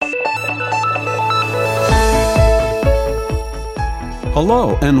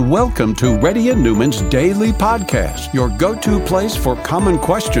Hello and welcome to Reddy and Newman's Daily Podcast, your go-to place for common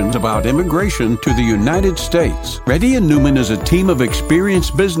questions about immigration to the United States. Reddy and Newman is a team of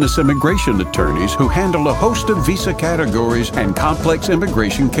experienced business immigration attorneys who handle a host of visa categories and complex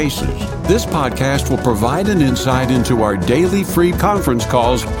immigration cases. This podcast will provide an insight into our daily free conference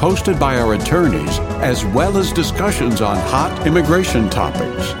calls hosted by our attorneys, as well as discussions on hot immigration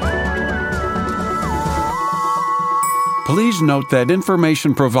topics. Please note that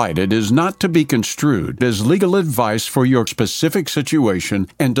information provided is not to be construed as legal advice for your specific situation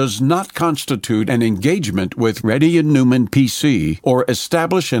and does not constitute an engagement with Reddy and Newman PC or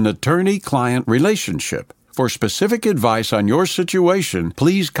establish an attorney-client relationship. For specific advice on your situation,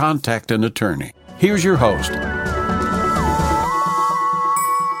 please contact an attorney. Here's your host.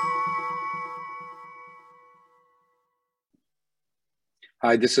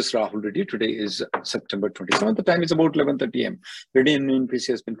 Hi, this is Rahul Reddy. Today is September 27th. The time is about 11:30 a.m. Reddy and Newman PC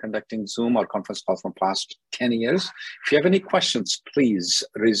has been conducting Zoom or conference calls for the past 10 years. If you have any questions, please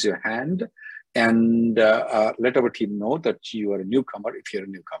raise your hand and let our team know that you are a newcomer if you're a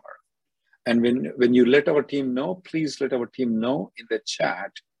newcomer. And when you let our team know, please let our team know in the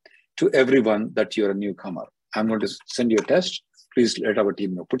chat to everyone that you're a newcomer. I'm going to send you a test. Please let our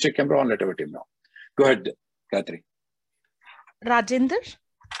team know. Put your camera on, let our team know. Go ahead, Gayatri. Rajender?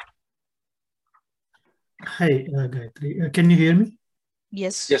 Hi, Gayatri. Can you hear me?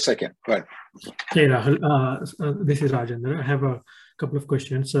 Yes. Yes, I can. Go ahead. Hey, Rahul. This is Rajender. I have a couple of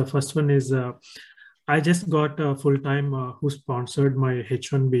questions. First one is, I just got a full-time who sponsored my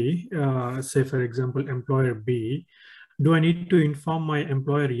H-1B, say, for example, employer B. Do I need to inform my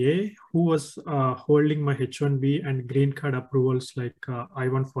employer A, who was holding my H-1B and green card approvals like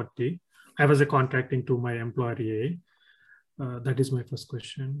I-140? I was contracting to my employer A. That is my first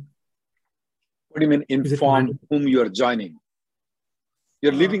question. What do you mean inform whom you are joining?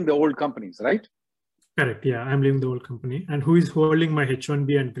 You're leaving the old companies, right? Correct. Yeah, I'm leaving the old company. And who is holding my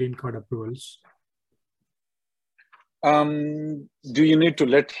H-1B and green card approvals? Do you need to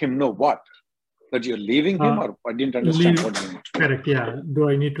let him know what? That you're leaving him, or I didn't understand what you need to. Correct. Yeah. Do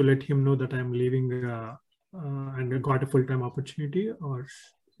I need to let him know that I'm leaving and I got a full-time opportunity, or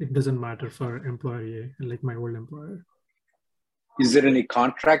it doesn't matter for employer A, like my old employer? Is there any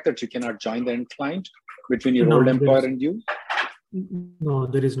contract that you cannot join the end client between your old employer and you? No,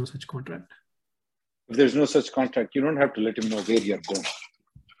 there is no such contract. If there's no such contract, you don't have to let him know where you're going.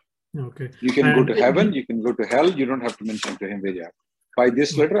 Okay. You can go to heaven, you can go to hell. You don't have to mention to him where you are. By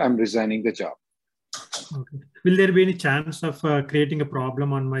this letter, I'm resigning the job. Okay. Will there be any chance of creating a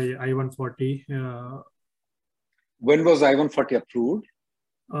problem on my I-140? When was I-140 approved?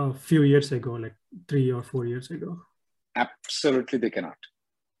 A few years ago, like 3 or 4 years ago. Absolutely, they cannot.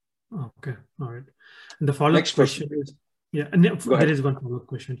 Okay, all right. And the follow-up question is, there is one follow-up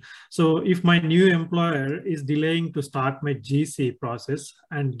question. So if my new employer is delaying to start my GC process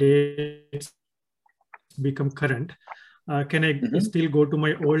and dates become current, can I still go to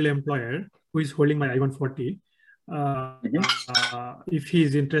my old employer who is holding my I-140 if he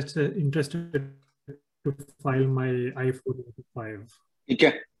is interested to file my I-485? He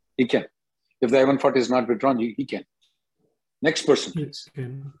can. If the I-140 is not withdrawn, he can. Next person, please.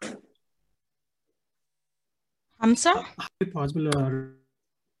 Hamza? How is it possible?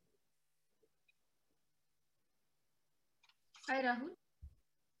 Hi, Rahul.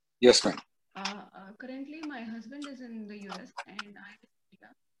 Yes, ma'am. Currently, my husband is in the US and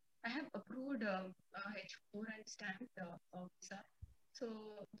I have approved H4 and stamped visa. So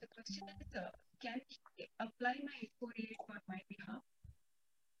the question is, can he apply my H4EA on my behalf?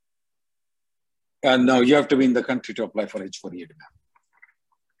 No, you have to be in the country to apply for H4EA.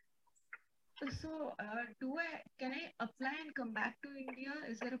 So, can I apply and come back to India?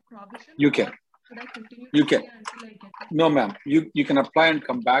 Is there a provision? You can. Should I continue You can. India until I get it? No, ma'am. You can apply and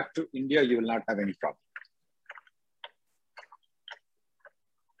come back to India. You will not have any problem.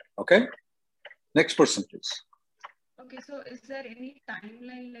 Okay. Next person, please. Okay. So, is there any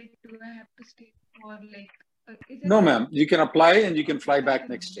timeline? Like, do I have to stay for like? No, ma'am. You can apply and you can fly back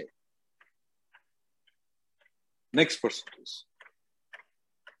next day. Next person, please.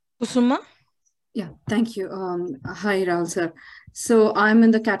 Kusuma? Yeah, thank you. Hi, Rahul sir. So I'm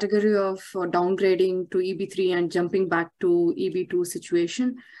in the category of downgrading to EB3 and jumping back to EB2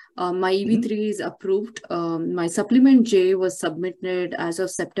 situation. My EB3 is approved. My supplement J was submitted as of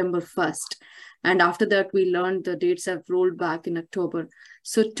September 1st. And after that, we learned the dates have rolled back in October.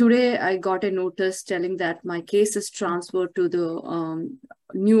 So today I got a notice telling that my case is transferred to the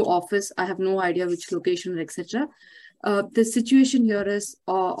new office. I have no idea which location, etc. The situation here is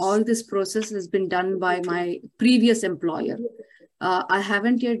all this process has been done by my previous employer. I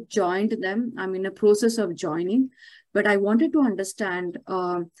haven't yet joined them. I'm in a process of joining, but I wanted to understand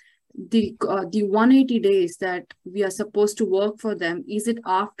the 180 days that we are supposed to work for them. Is it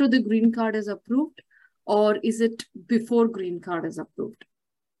after the green card is approved, or is it before green card is approved?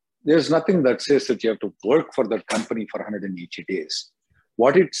 There's nothing that says that you have to work for that company for 180 days.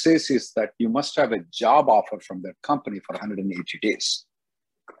 What it says is that you must have a job offer from that company for 180 days.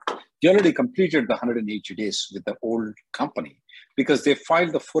 You already completed the 180 days with the old company because they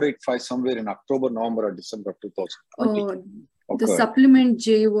filed the 485 somewhere in October, November, or December 2020. The supplement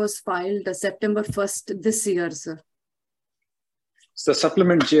J was filed September 1st this year, sir. So the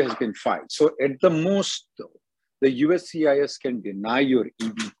supplement J has been filed. So at the most, though, the USCIS can deny your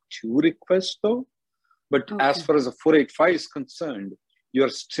EB2 request, though. But as far as the 485 is concerned, you're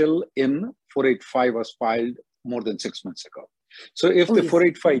still in 485 was filed more than 6 months ago. So if the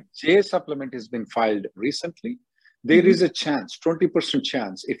 485J supplement has been filed recently, there is a chance, 20%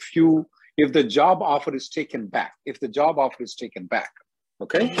 chance, if the job offer is taken back,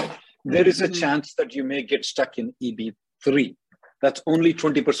 okay, there is a chance that you may get stuck in EB3. That's only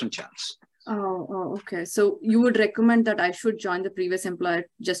 20% chance. Okay. So you would recommend that I should join the previous employer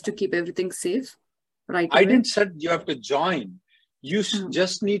just to keep everything safe, right? I didn't say you have to join. You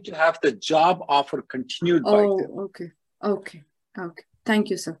just need to have the job offer continued by them. Okay.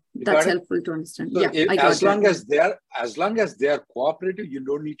 Thank you, sir. That's helpful to understand. So as long as they are cooperative, you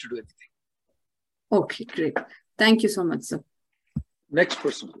don't need to do anything. Okay, great. Thank you so much, sir. Next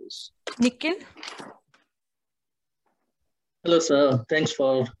person, please. Nikhil. Hello, sir. Thanks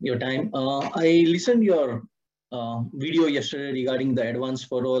for your time. I listened to your video yesterday regarding the advance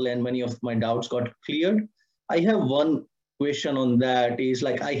parole, and many of my doubts got cleared. I have one question on that. Is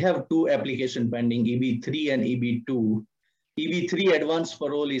like I have two applications pending, EB3 and EB2. EB3 advance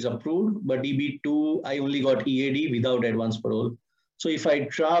parole is approved, but EB2 I only got EAD without advance parole. So if I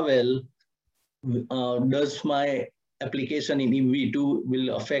travel, does my application in EB2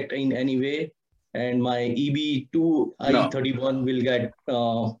 will affect in any way? And my EB2 I-31 will get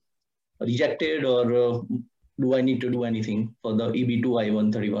rejected, or do I need to do anything for the EB2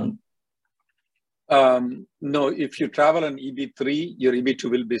 I-131? No, if you travel on EB3, your EB2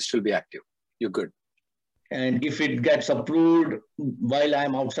 will still be active. You're good. And if it gets approved while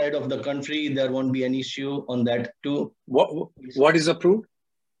I'm outside of the country, there won't be an issue on that too. What is approved?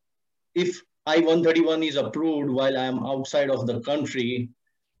 If I-131 is approved while I'm outside of the country,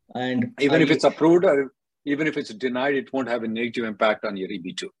 and even if it's approved or even if it's denied, it won't have a negative impact on your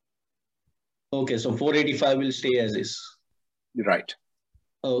EB2. Okay, so 485 will stay as is. Right.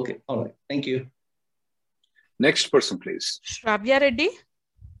 Okay, all right. Thank you. Next person, please. Shravya Reddy.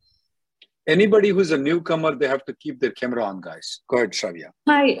 Anybody who's a newcomer, they have to keep their camera on, guys. Go ahead, Shravya.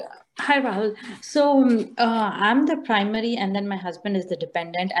 Hi, Rahul. So I'm the primary, and then my husband is the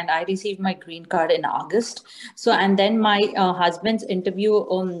dependent, and I received my green card in August. So, and then my husband's interview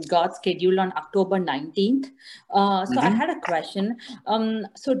got scheduled on October 19th. So I had a question.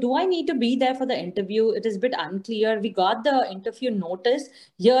 So do I need to be there for the interview? It is a bit unclear. We got the interview notice.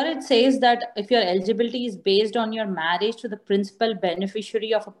 Here it says that if your eligibility is based on your marriage to the principal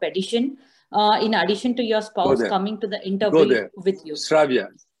beneficiary of a petition, in addition to your spouse coming to the interview with you. Shravya,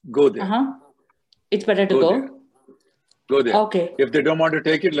 go there. It's better to go. Go there. Okay. If they don't want to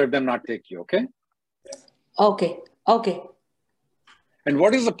take it, let them not take you, okay? Okay. And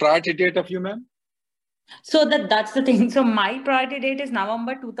what is the priority date of you, ma'am? So that's the thing. So my priority date is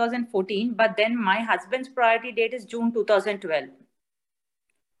November 2014, but then my husband's priority date is June 2012.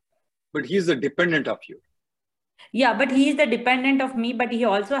 But he's the dependent of you. Yeah, but he is the dependent of me, but he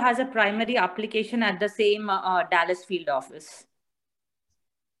also has a primary application at the same Dallas field office.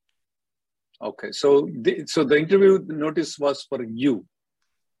 Okay, so the interview notice was for you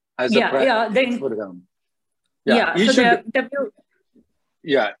as for them.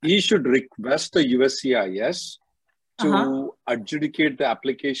 He should request the USCIS to adjudicate the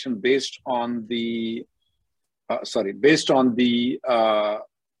application based on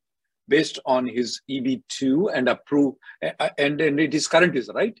his EB2 and approve, and it is current, is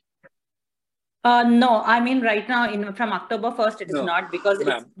right? No, I mean right now from October 1st, it is not, because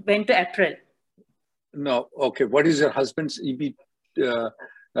it went to April. No, okay. What is your husband's EB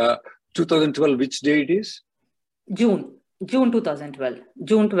 2012? Which day it is? June 2012.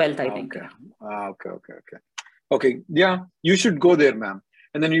 June 12th, I think. Okay. Yeah, you should go there, ma'am.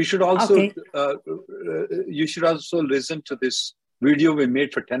 And then you should also listen to this video we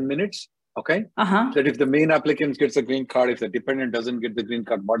made for 10 minutes. Okay. That if the main applicant gets a green card, if the dependent doesn't get the green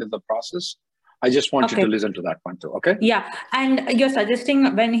card, what is the process? I just want you Okay. to listen to that one too. Okay. Yeah, and you're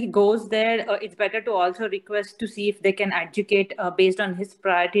suggesting when he goes there, it's better to also request to see if they can educate based on his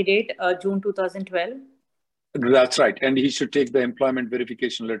priority date, June 2012. That's right. And he should take the employment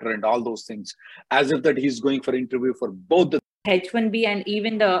verification letter and all those things as if that he's going for interview for both the H1B and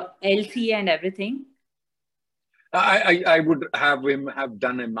even the LCA and everything. I would have him have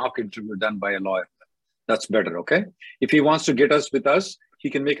done a mock interview done by a lawyer. That's better, okay? If he wants to get us with us, he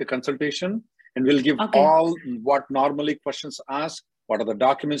can make a consultation and we'll give all what normally questions asked, what are the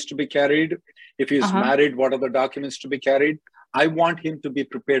documents to be carried. If he's married, what are the documents to be carried? I want him to be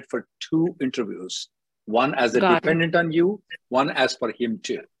prepared for 2 interviews. One as a dependent on you, one as for him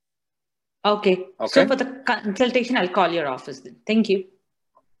too. Okay. So for the consultation, I'll call your office then. Thank you.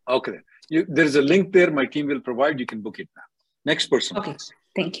 Okay. There's a link there my team will provide. You can book it now. Next person. Okay.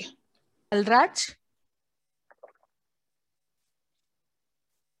 Thank you. Alraj?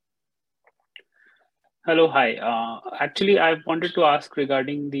 Hello, hi. Actually, I wanted to ask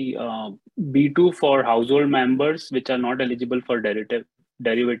regarding the B2 for household members which are not eligible for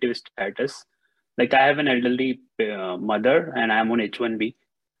derivative status. Like I have an elderly mother and I'm on H1B.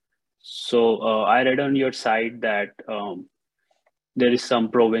 So I read on your site that there is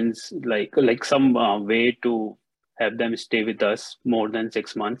some province, like some way to have them stay with us more than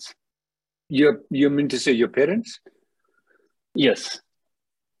 6 months. You mean to say your parents? Yes.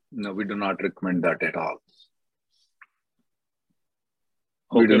 No, we do not recommend that at all.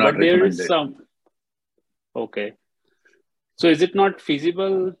 Okay, We do not but there recommend is it. some. Okay. So is it not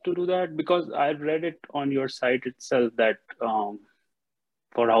feasible to do that? Because I've read it on your site itself that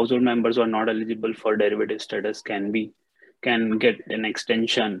for household members who are not eligible for derivative status can get an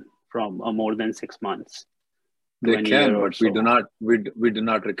extension from more than 6 months. They can, but we do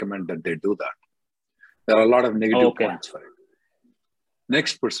not recommend that they do that. There are a lot of negative points for it.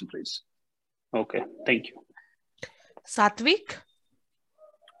 Next person, please. Okay, thank you. Satvik?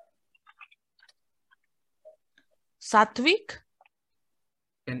 Satvik?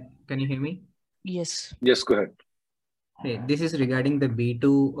 Can you hear me? Yes. Yes, go ahead. Hey, this is regarding the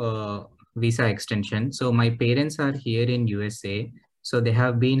B2 visa extension. So my parents are here in USA. So they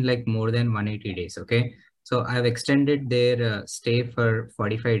have been like more than 180 days. Okay. So I've extended their stay for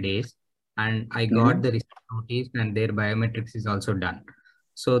 45 days and I got the receipt notice and their biometrics is also done.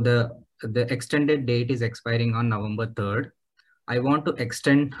 So the extended date is expiring on November 3rd. I want to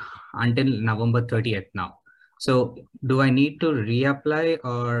extend until November 30th now. So do I need to reapply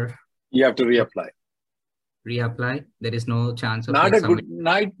or? You have to reapply. Reapply? There is no chance of not a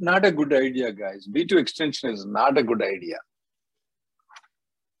good idea, guys. B2 extension is not a good idea.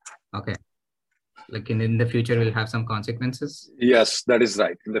 Okay. Like in the future, we'll have some consequences? Yes, that is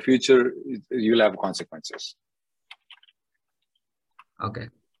right. In the future, you'll have consequences. Okay.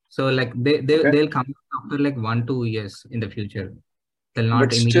 So like they'll come after like 1-2 years in the future. They'll not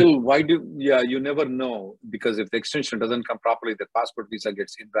but still, you never know, because if the extension doesn't come properly, the passport visa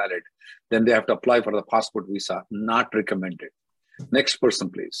gets invalid. Then they have to apply for the passport visa. Not recommended. Next person,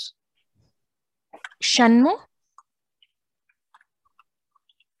 please. Shanmu?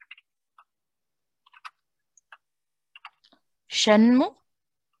 Shanmu?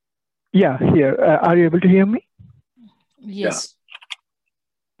 Yeah, here. Are you able to hear me? Yes.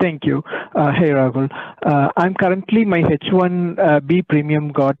 Thank you. Hey, Rahul. I'm currently, my H1B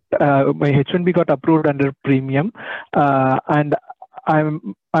premium got, my H1B got approved under premium. And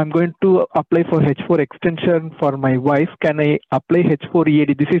I'm going to apply for H4 extension for my wife. Can I apply H4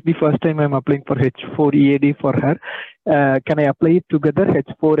 EAD? This is the first time I'm applying for H4 EAD for her. Can I apply it together,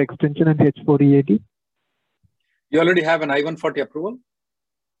 H4 extension and H4 EAD? You already have an I-140 approval?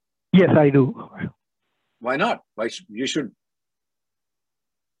 Yes, I do. Why not? You should.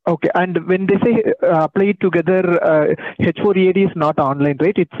 Okay, and when they say apply it together, H4 EAD is not online,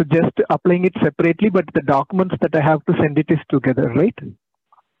 right? It's just applying it separately, but the documents that I have to send it is together, right?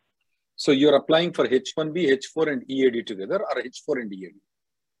 So you're applying for H1B, H4 and EAD together, or H4 and EAD?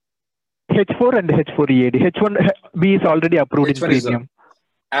 H4 and H4 EAD. H1B is already approved in premium.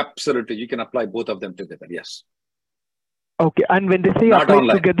 Absolutely, you can apply both of them together, yes. Okay, and when they say not apply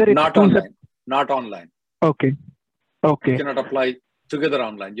online. together, it's not online. Not online. Okay. Okay. You cannot apply together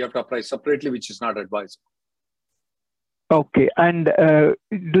online. You have to apply separately, which is not advisable. Okay, and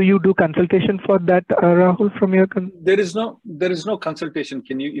do you do consultation for that, Rahul, from your? There is no consultation.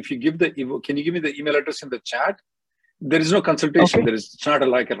 Can you give me the email address in the chat? There is no consultation. Okay. It's not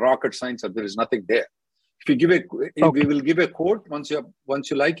like a rocket science, or there is nothing there. If you give we will give a quote. Once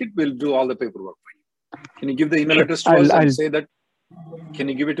you like it, we'll do all the paperwork for you. Can you give the email address to us and say that? Can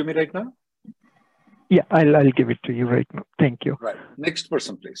you give it to me right now? Yeah, I'll give it to you right now. Thank you. Right. Next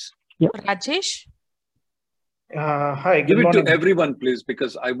person, please. Rajesh? Hi, Give good it morning. to everyone, please,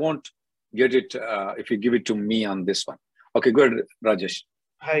 because I won't get it if you give it to me on this one. Okay, good, Rajesh.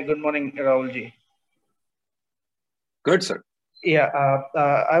 Hi, good morning, Rahulji. Good, sir. Yeah,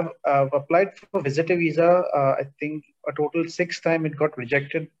 I've applied for visitor visa. I think a total 6 times it got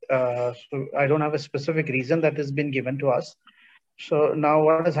rejected. So I don't have a specific reason that has been given to us. So now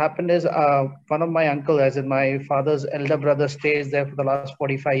what has happened is one of my uncle, as in my father's elder brother, stays there for the last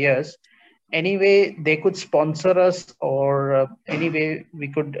 45 years. Anyway, they could sponsor us, or anyway we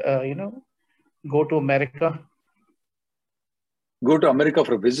could, go to America. Go to America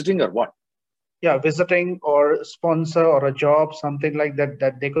for visiting or what? Yeah, visiting or sponsor or a job, something like that,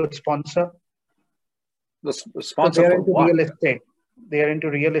 that they could sponsor. The So sponsor they are for into what? real estate. They are into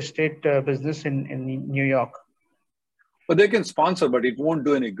real estate business in New York. But they can sponsor, but it won't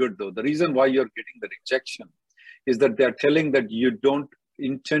do any good though. The reason why you're getting the rejection is that they're telling that you don't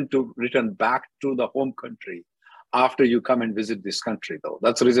intend to return back to the home country after you come and visit this country though.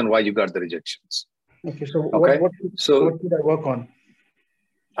 That's the reason why you got the rejections. Okay, so Okay. what should I work on?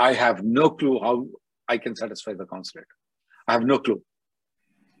 I have no clue how I can satisfy the consulate. I have no clue.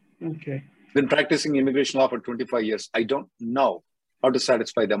 Okay. Been practicing immigration law for 25 years. I don't know how to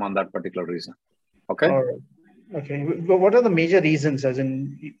satisfy them on that particular reason. Okay. All right. Okay. But what are the major reasons? As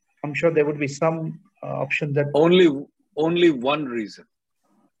in, I'm sure there would be some option that only one reason.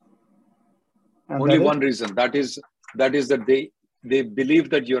 Only one reason. That is that they believe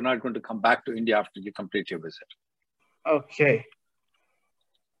that you're not going to come back to India after you complete your visit. Okay.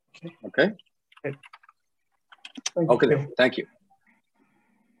 Okay. Thank you. Thank you.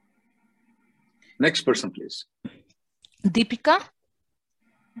 Next person, please. Deepika?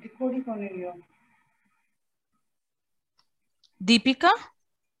 Deepika?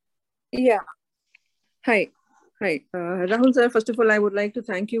 Yeah. Hi. Rahul sir, first of all, I would like to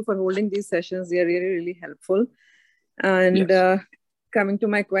thank you for holding these sessions. They are really, really helpful. And yes. Coming to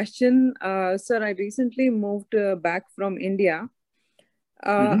my question, sir, I recently moved back from India.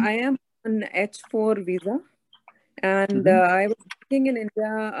 I am on H4 visa, and I was working in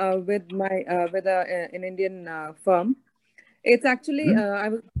India with an Indian firm. It's actually I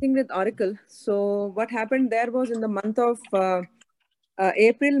was working with Oracle. So what happened there was in the month of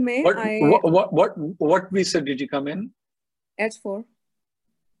April, May. What visa did you come in? H4.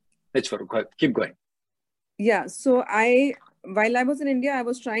 H4. Keep going. Yeah. So while I was in India, I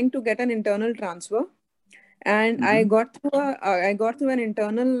was trying to get an internal transfer. And I got through an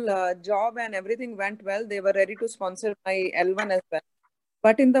internal job, and everything went well. They were ready to sponsor my L1 as well.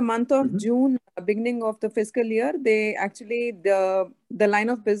 But in the month of June, beginning of the fiscal year, they actually the line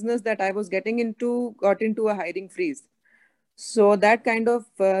of business that I was getting into got into a hiring freeze. So that kind of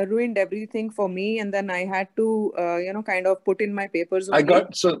ruined everything for me, and then I had to kind of put in my papers. Only.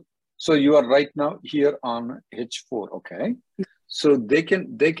 So you are right now here on H4, okay? So they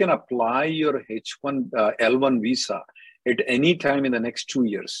can apply your H1 L1 visa at any time in the next 2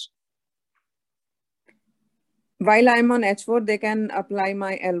 years. While I'm on H4, they can apply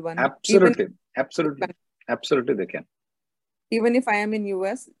my L1. Absolutely, they can. Even if I am in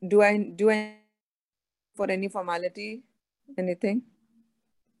US, do I for any formality, anything?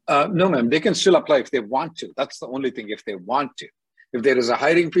 No, ma'am. They can still apply if they want to. That's the only thing. If they want to, if there is a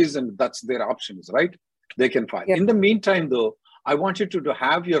hiring freeze, and that's their options, right? They can file. Yeah. In the meantime, though, I want you to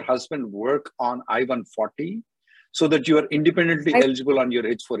have your husband work on I-140 so that you are independently eligible on your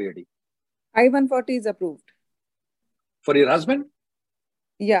H4EAD. I-140 is approved. For your husband?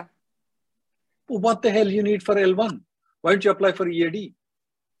 Yeah. What the hell you need for L1? Why don't you apply for EAD?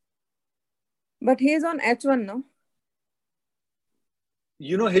 But he is on H1, no?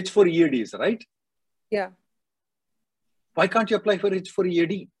 You know H4EADs, right? Yeah. Why can't you apply for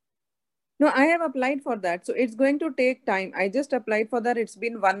H4EAD? No, I have applied for that. So it's going to take time. I just applied for that. It's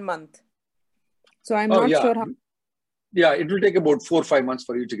been 1 month. So I'm not sure how. Yeah, it will take about 4 or 5 months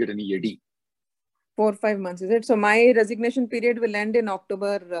for you to get an EAD. 4 or 5 months, is it? So my resignation period will end in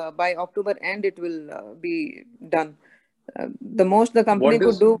October. By October end, it will be done. The most the company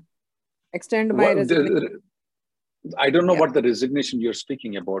could do, extend my resignation. I don't know what the resignation you're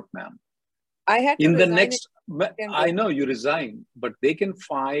speaking about, ma'am. I had to resign. I know you resign, but they can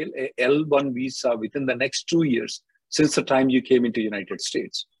file a L1 visa within the next 2 years since the time you came into United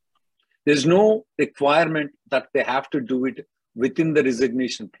States. There's no requirement that they have to do it within the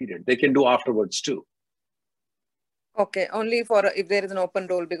resignation period. They can do afterwards too. Okay, only for if there is an open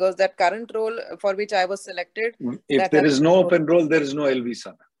role, because that current role for which I was selected. If there is no open role, there is no L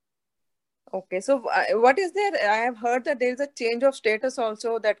visa. Okay, so what is there? I have heard that there is a change of status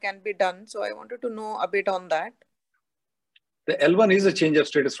also that can be done. So I wanted to know a bit on that. The L1 is a change of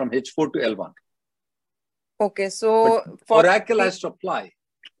status from H4 to L1. Okay, so but Oracle has to apply.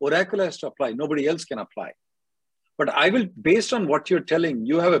 Oracle has to apply. Nobody else can apply. But I will, based on what you're telling,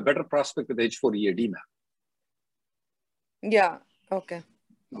 you have a better prospect with H4 EAD now. Yeah. Okay.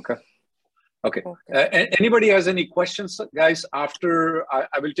 Okay. Anybody has any questions, guys? After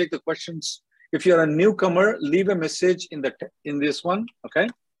I will take the questions. If you're a newcomer, leave a message in this one, okay?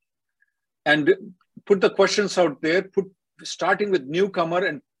 And put the questions out there. Starting with newcomer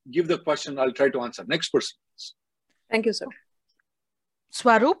and give the question. I'll try to answer. Next person, please. Thank you, sir.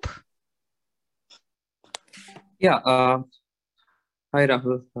 Swaroop. Yeah. Hi,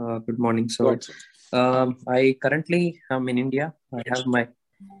 Rahul. Good morning. So, I currently am in India. I have my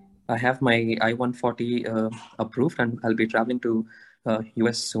I-140 approved, and I'll be traveling to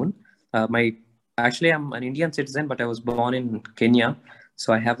US soon. Actually, I'm an Indian citizen, but I was born in Kenya.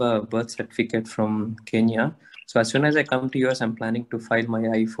 So I have a birth certificate from Kenya. So as soon as I come to US, I'm planning to file my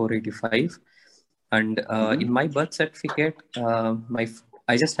I-485. And in my birth certificate,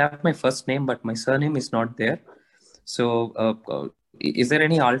 I just have my first name, but my surname is not there. So is there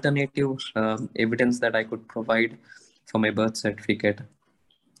any alternative evidence that I could provide for my birth certificate?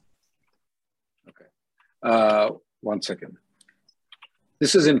 Okay. 1 second.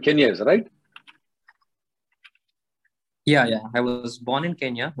 This is in Kenya, right? Yeah. I was born in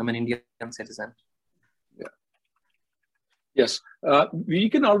Kenya. I'm an Indian citizen. Yeah. Yes. You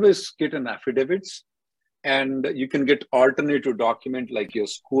can always get an affidavits, and you can get alternative document like your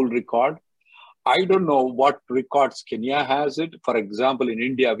school record. I don't know what records Kenya has it. For example, in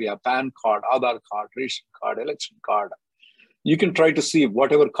India, we have PAN card, Aadhaar card, ration card, election card. You can try to see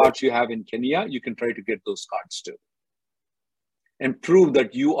whatever cards you have in Kenya, you can try to get those cards too. And prove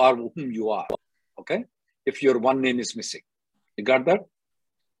that you are whom you are, okay? If your one name is missing. You got that?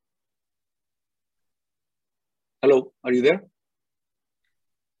 Hello, are you there?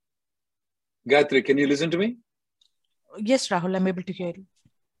 Gayatri, can you listen to me? Yes, Rahul, I'm able to hear you.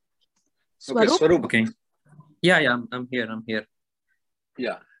 Okay, Swaroop. Okay. Yeah, I'm here.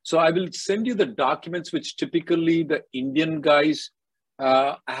 Yeah. So I will send you the documents which typically the Indian guys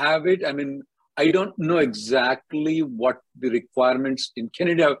have it. I mean, I don't know exactly what the requirements in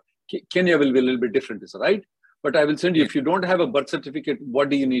Kenya. Kenya will be a little bit different, right? But I will send you, if you don't have a birth certificate, what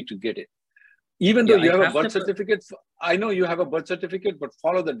do you need to get it? Even though you have a birth certificate, I know you have a birth certificate, but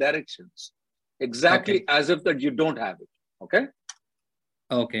follow the directions exactly as if that you don't have it, okay?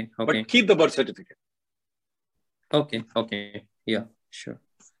 Okay. But keep the birth certificate. Okay. Yeah, sure.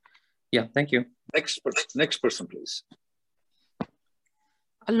 Yeah, thank you. Next person, please.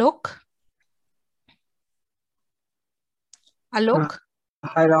 Alok. Hi,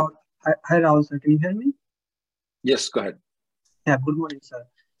 Rahul, sir. Can you hear me? Yes, go ahead. Yeah, good morning, sir.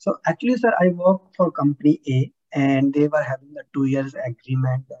 So actually, sir, I work for company A, and they were having the 2 years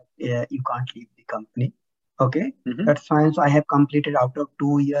agreement that you can't leave the company. Okay, that's fine. So I have completed out of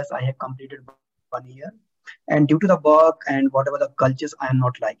 2 years, I have completed 1 year. And due to the work and whatever the cultures I am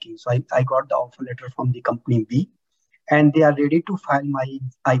not liking. So I got the offer letter from the company B, and they are ready to file my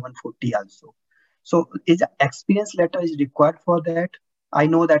I-140 also. So is the experience letter is required for that? I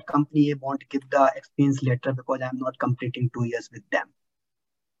know that company A won't give the experience letter because I'm not completing 2 years with them.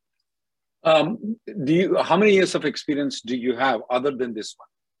 How many years of experience do you have other than this one?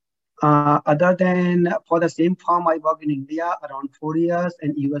 Other than for the same firm, I work in India around 4 years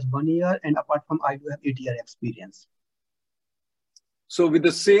and US 1 year. And apart from, I do have 8-year experience. So with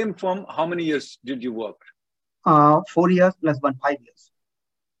the same firm, how many years did you work? 4 years plus 1, 5 years.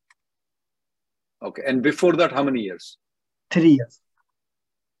 Okay. And before that, how many years? 3 years.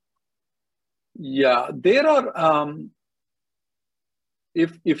 Yeah, there are,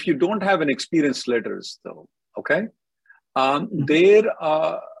 if you don't have an experience letters though, okay?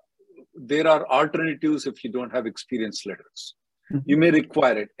 There are alternatives if you don't have experience letters. You may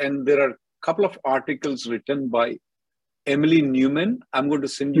require it. And there are a couple of articles written by Emily Newman. I'm going to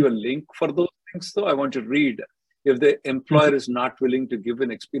send you a link for those things though. I want you to read. If the employer is not willing to give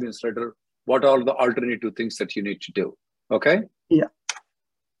an experience letter, what are the alternative things that you need to do? Okay? Yeah.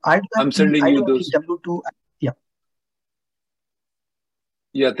 I'm sending you those. W2. Yeah.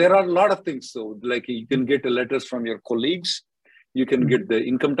 Yeah, there are a lot of things though. Like you can get letters from your colleagues. You can get the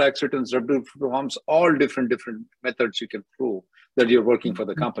income tax returns, W forms, all different methods you can prove that you're working for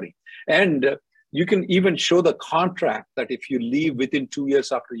the company. And you can even show the contract that if you leave within 2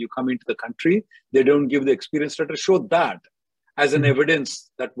 years after you come into the country, they don't give the experience letter. Show that as an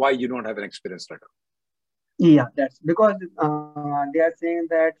evidence that why you don't have an experience letter. Yeah, that's because they are saying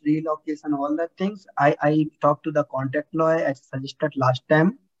that relocation, all the things. I talked to the contract lawyer as suggested last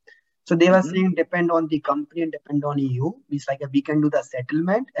time. So they were saying depend on the company and depend on you. It's like we can do the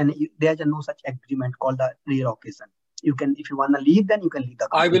settlement, and there's no such agreement called the relocation. You can, if you want to leave, then you can leave the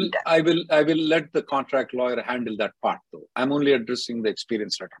company. I will let the contract lawyer handle that part though. I'm only addressing the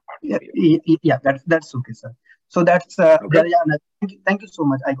experience letter part. Yeah, that's okay, sir. So that's thank you so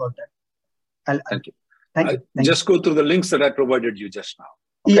much. I got that. Thank you. Thank you. Just go through the links that I provided you just now.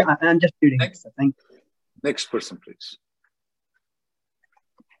 Okay? Yeah, I'm just reading it, sir. Thank you. Next person, please.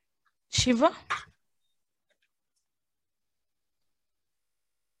 Shiva.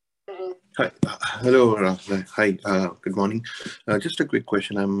 Hi, hello, Rahul. Hi, good morning. Just a quick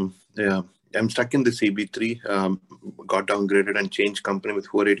question. I'm stuck in this EB3. Got downgraded and changed company with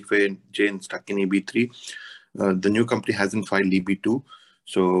 485J and stuck in EB3. The new company hasn't filed EB2.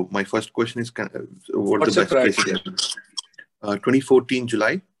 So my first question is, what's the best case here? 2014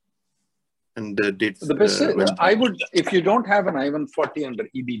 July. And the dates. The best, I would, if you don't have an I-140 under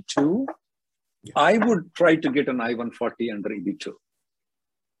EB2, I would try to get an I-140 under EB2.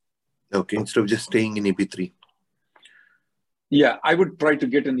 Okay, instead of just staying in EB3. Yeah, I would try to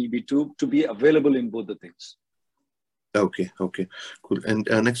get an EB2 to be available in both the things. Okay, cool. And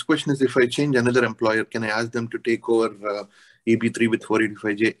next question is, if I change another employer, can I ask them to take over EB3 with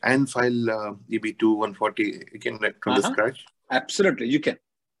 485J and file EB2 140 again from the scratch? Absolutely, you can.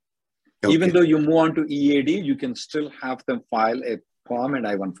 Okay. Even though you move on to EAD, you can still have them file a form and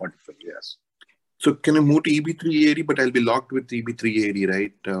I-140 for you, yes. So can I move to EB3 EAD, but I'll be locked with EB3 EAD,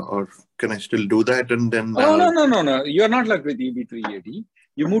 right? Or can I still do that and then? No. You're not locked with EB3 EAD.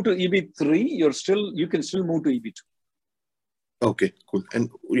 You move to EB3, you can still move to EB2. Okay, cool.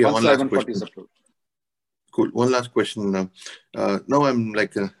 And yeah, once one last I-140 question. is approved. Cool. One last question. Now I'm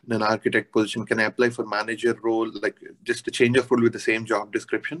like in an architect position. Can I apply for manager role, like just a change of role with the same job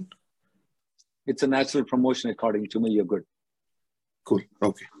description? It's a natural promotion according to me. You're good. Cool.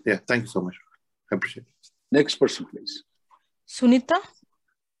 Okay. Yeah. Thank you so much. I appreciate it. Next person, please. Sunita.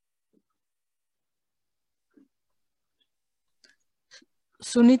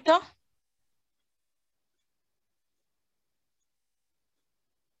 Sunita.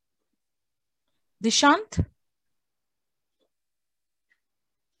 Dishant.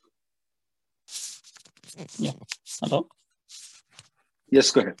 Yeah. Hello.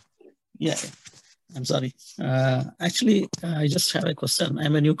 Yes, go ahead. Yeah. I'm sorry. Actually, I just have a question.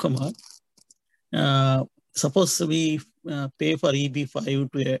 I'm a newcomer. Suppose we pay for EB5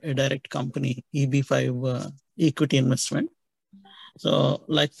 to a direct company, EB5 equity investment. So,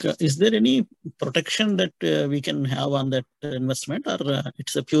 like, is there any protection that we can have on that investment, or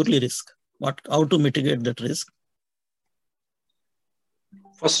it's a purely risk? How to mitigate that risk?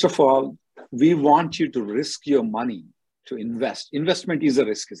 First of all, we want you to risk your money to invest. Investment is a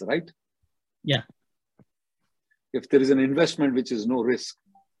risk, is right? Yeah. If there is an investment which is no risk,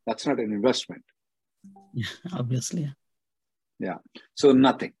 that's not an investment. Yeah, obviously. Yeah. So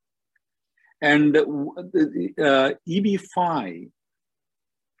nothing. And EB5,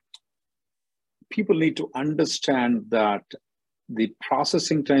 people need to understand that the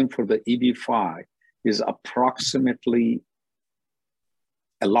processing time for the EB5 is approximately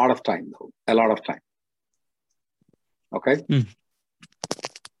a lot of time, though. A lot of time. Okay?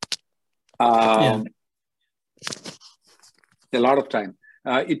 A lot of time.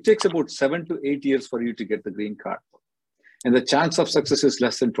 It takes about 7 to 8 years for you to get the green card. And the chance of success is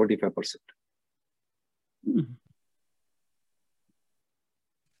less than 25%.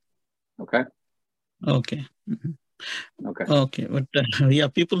 Okay? Okay. Okay. Okay. But yeah,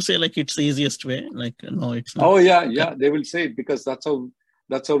 people say like it's the easiest way. Like, no, it's not. Oh, yeah. They will say it because that's how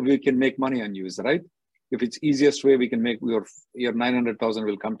we can make money on you, is right? If it's easiest way, we can make your 900,000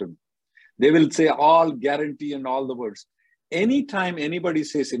 will come to me. They will say all guarantee and all the words. Anytime anybody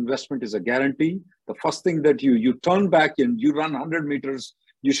says investment is a guarantee, the first thing that you turn back and you run 100 meters,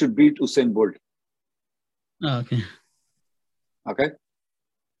 you should beat Usain Bolt. Okay. Okay.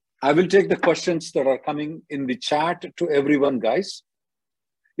 I will take the questions that are coming in the chat to everyone, guys.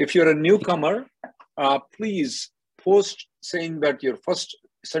 If you're a newcomer, please post saying that your first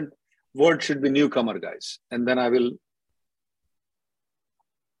word should be newcomer, guys. And then I will.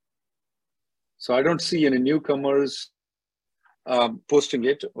 So I don't see any newcomers posting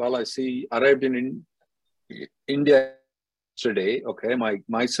it. Well, I see arrived in India yesterday. Okay,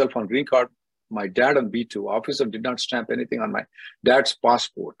 myself on green card, my dad on B2. Officer did not stamp anything on my dad's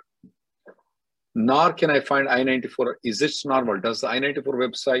passport. Nor can I find I-94. Is it normal? Does the I-94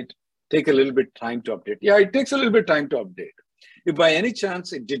 website take a little bit time to update? Yeah, it takes a little bit time to update. If by any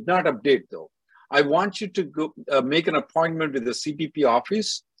chance it did not update though, I want you to go make an appointment with the CPP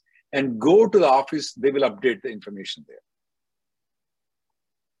office and go to the office. They will update the information there.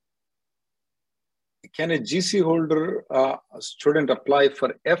 can a GC holder student apply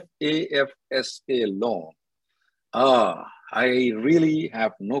for FAFSA loan? I really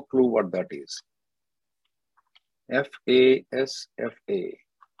have no clue what that is. FASFA.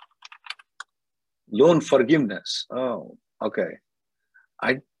 Loan forgiveness. Oh, okay.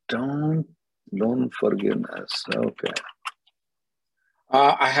 I don't loan forgiveness. Okay.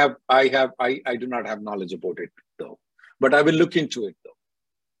 I do not have knowledge about it though, but I will look into it though.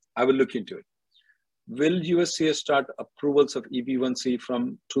 I will look into it. Will USCIS start approvals of EB1C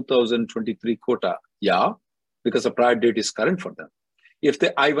from 2023 quota? Yeah, because the prior date is current for them. If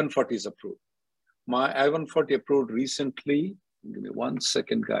the I-140 is approved. My I-140 approved recently. Give me 1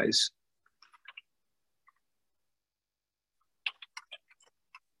 second, guys.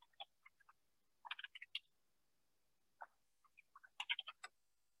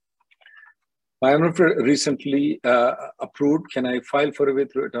 My I-140 recently approved. Can I file for a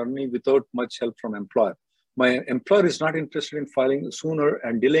with attorney without much help from employer? My employer is not interested in filing sooner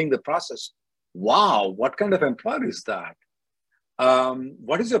and delaying the process. Wow, what kind of employer is that?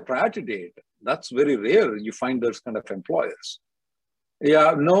 What is your priority date? That's very rare. You find those kind of employers.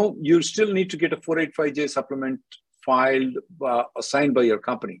 Yeah, no, you still need to get a 485J supplement filed, signed by your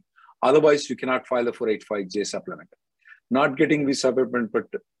company. Otherwise, you cannot file the 485J supplement. Not getting visa supplement, but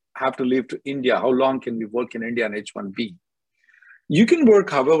have to leave to India. How long can we work in India on H-1B? You can work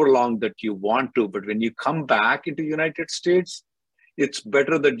however long that you want to, but when you come back into United States, it's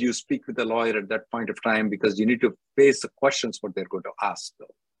better that you speak with a lawyer at that point of time because you need to face the questions what they're going to ask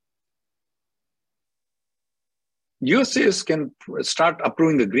though. USCIS can start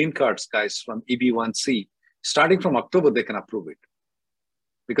approving the green cards, guys, from EB1C. Starting from October, they can approve it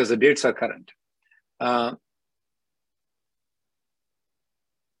because the dates are current.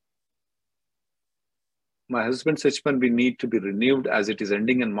 My husband's H-1B need to be renewed as it is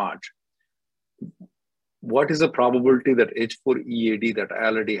ending in March. What is the probability that H-4 EAD that I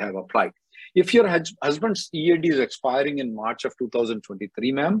already have applied? If your husband's EAD is expiring in March of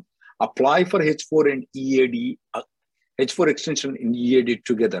 2023, ma'am, apply for H-4 and EAD, H-4 extension in EAD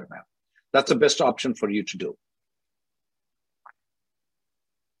together, ma'am. That's the best option for you to do.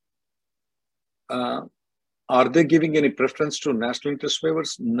 Are they giving any preference to national interest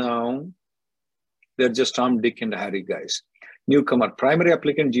waivers? No. They're just Tom, Dick, and Harry, guys. Newcomer, primary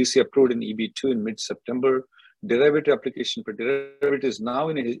applicant GC approved in EB2 in mid-September. Derivative application for derivative is now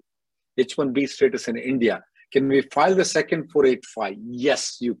in H-1B status in India. Can we file the second 485?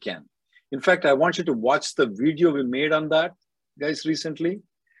 Yes, you can. In fact, I want you to watch the video we made on that, guys, recently.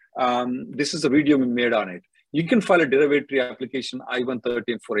 This is the video we made on it. You can file a derivative application I-130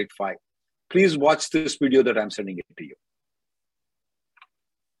 and 485. Please watch this video that I'm sending it to you.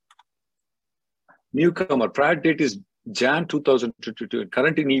 Newcomer, prior date is Jan 2022,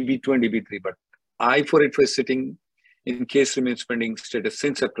 current in EB2 and EB3, but I-485 is sitting in case remains pending status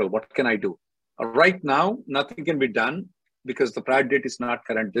since April. What can I do? Right now, nothing can be done because the prior date is not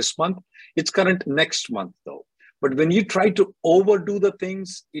current this month. It's current next month though. But when you try to overdo the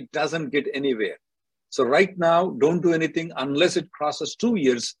things, it doesn't get anywhere. So right now, don't do anything unless it crosses 2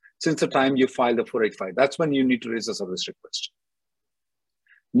 years since the time you file the 485. That's when you need to raise a service request.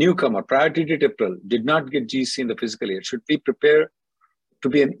 Newcomer, priority date April, did not get GC in the fiscal year. Should we prepare to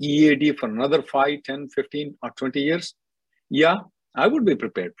be an EAD for another 5, 10, 15, or 20 years? Yeah, I would be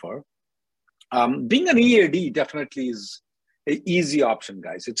prepared for. Being an EAD definitely is an easy option,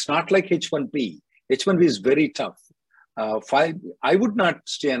 guys. It's not like H-1B. H-1B is very tough. I would not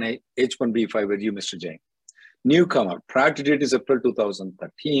stay on H-1B if I were you, Mr. Jain. Newcomer, priority date is April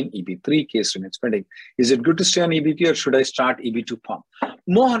 2013, EB3, case remains pending. Is it good to stay on EB2 or should I start EB2 POM?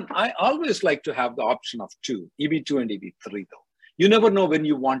 Mohan, I always like to have the option of two, EB2 and EB3 though. You never know when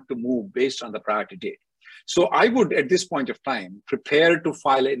you want to move based on the priority date. So I would, at this point of time, prepare to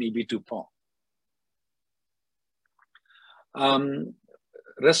file an EB2 POM.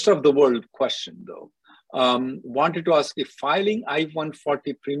 Rest of the world question though. Wanted to ask if filing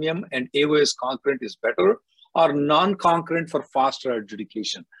I-140 premium and AOS concurrent is better or non-concurrent for faster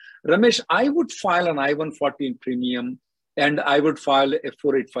adjudication. Ramesh, I would file an I-140 in premium and I would file a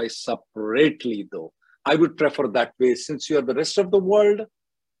 485 separately though. I would prefer that way. Since you're the rest of the world,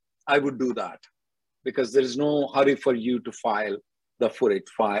 I would do that because there is no hurry for you to file the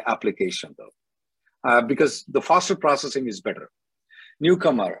 485 application though, because the faster processing is better.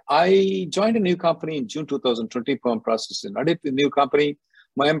 Newcomer, I joined a new company in June 2020, POM process in the new company.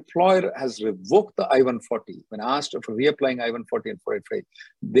 My employer has revoked the I-140. When asked for reapplying I-140 and 485,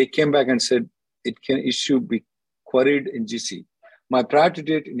 they came back and said it can issue be queried in GC. My priority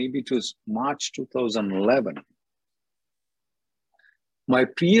date in EB2 is March 2011. My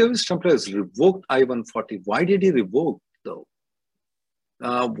previous employer has revoked I-140. Why did he revoke though?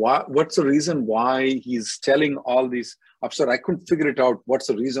 What's the reason why he's telling all these? I'm sorry, I couldn't figure it out. What's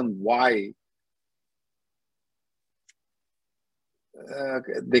the reason why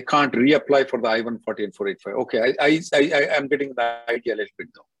they can't reapply for the I-140 and 485? Okay, I'm getting the idea a little bit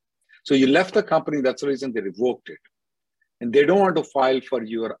though. So you left the company, that's the reason they revoked it. And they don't want to file for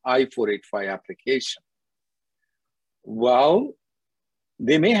your I-485 application. Well,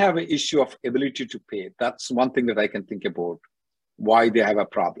 they may have an issue of ability to pay. That's one thing that I can think about, why they have a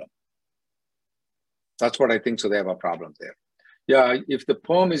problem. That's what I think, so they have a problem there. Yeah, if the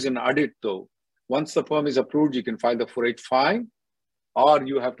perm is in audit though, once the perm is approved, you can file the 485, or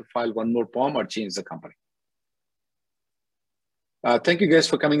you have to file one more perm or change the company. Thank you guys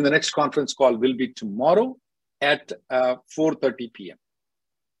for coming. The next conference call will be tomorrow at 4:30 p.m.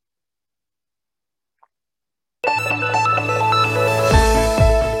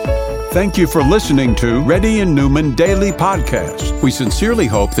 Thank you for listening to Reddy and Newman Daily Podcast. We sincerely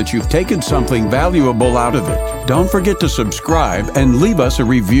hope that you've taken something valuable out of it. Don't forget to subscribe and leave us a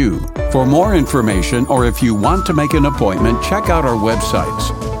review. For more information, or if you want to make an appointment, check out our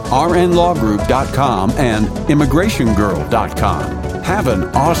websites, rnlawgroup.com and immigrationgirl.com. Have an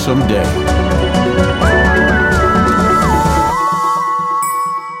awesome day.